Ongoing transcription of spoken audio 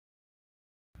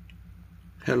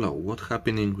Hello, what's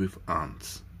happening with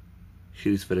ants?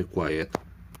 Here is very quiet,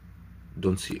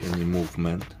 don't see any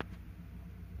movement.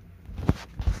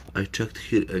 I checked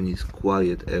here and it's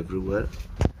quiet everywhere,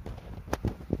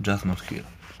 just not here.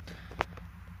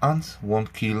 Ants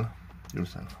won't kill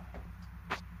yourself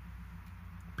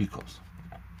because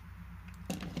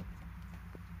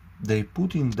they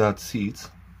put in that seeds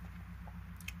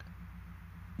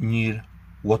near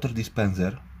water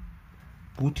dispenser,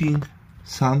 putting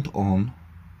sand on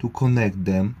to connect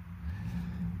them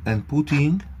and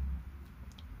putting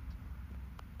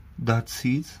that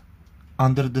seeds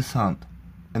under the sand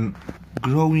and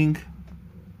growing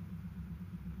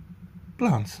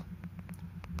plants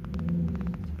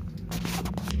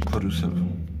for yourself.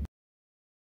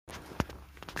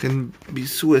 Can be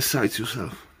suicide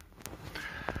yourself.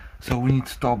 So we need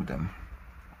to stop them.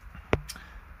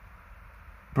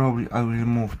 Probably I will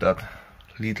remove that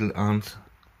little ants,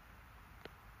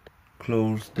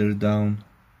 close their down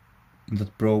in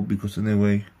that probe, because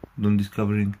anyway don't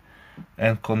discovering,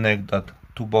 and connect that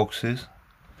two boxes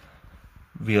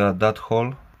via that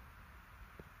hole,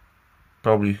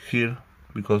 probably here,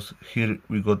 because here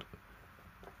we got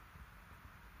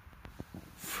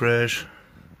fresh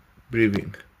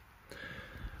breathing.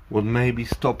 What maybe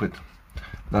stop it,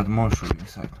 that moisture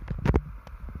inside.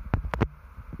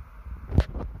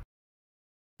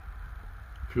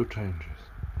 Few changes.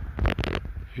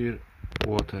 Here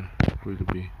water will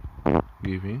be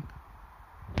giving.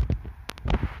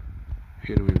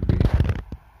 Here will be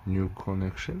new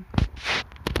connection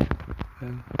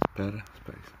and per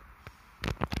space.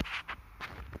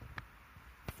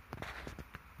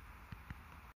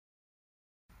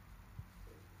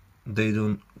 They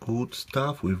do good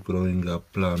stuff with growing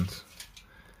up plants,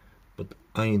 but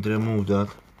I need to remove that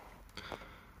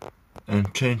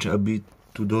and change a bit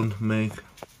to don't make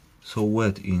so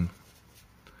wet in,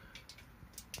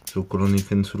 so colony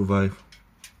can survive.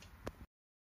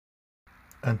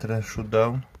 Entrance shut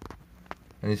down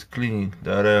and it's cleaning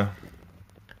the area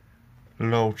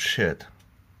load shed,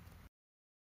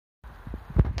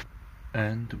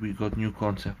 and we got new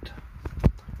concept.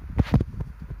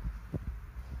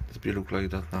 It look like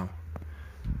that now.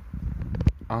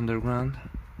 Underground,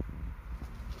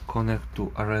 connect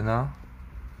to arena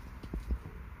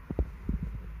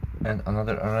and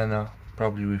another arena,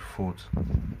 probably with food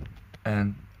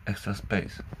and extra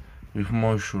space with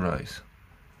moisturize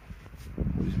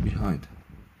with behind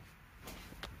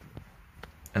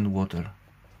and water.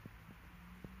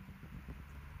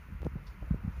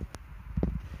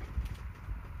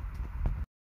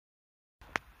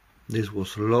 This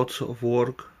was lots of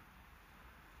work,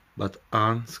 but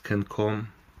ants can come,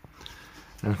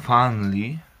 and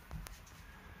finally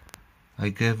I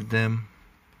gave them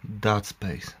that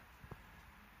space.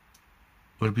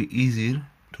 Will be easier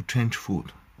to change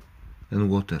food and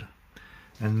water,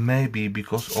 and maybe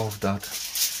because of that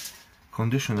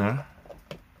conditioner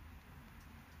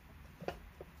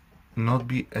not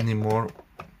be any more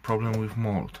problem with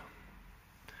mold.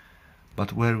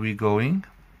 But where we going?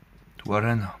 To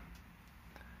arena.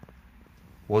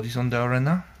 What is on the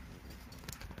arena?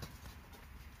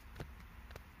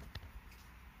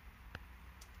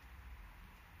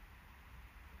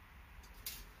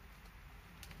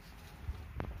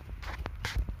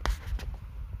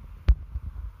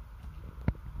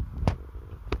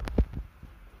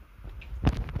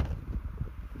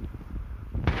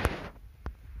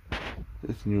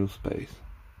 This new space.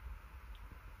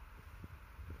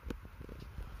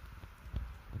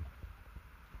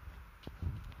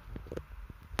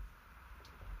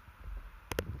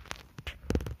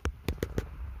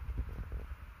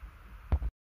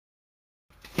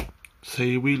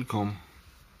 Say welcome.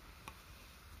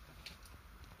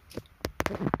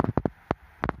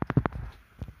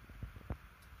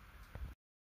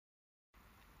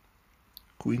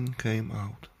 Queen came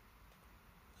out.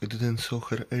 I didn't saw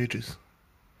her ages.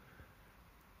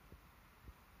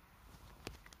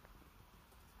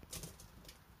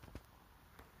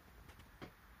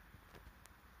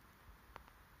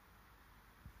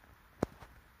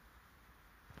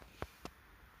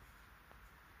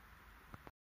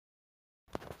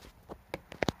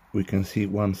 We can see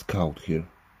one scout here,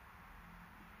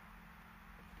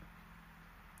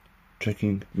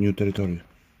 checking new territory.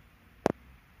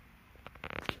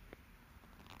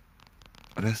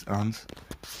 Rest ants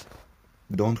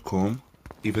don't come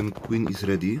even queen is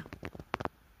ready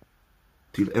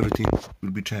till everything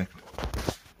will be checked.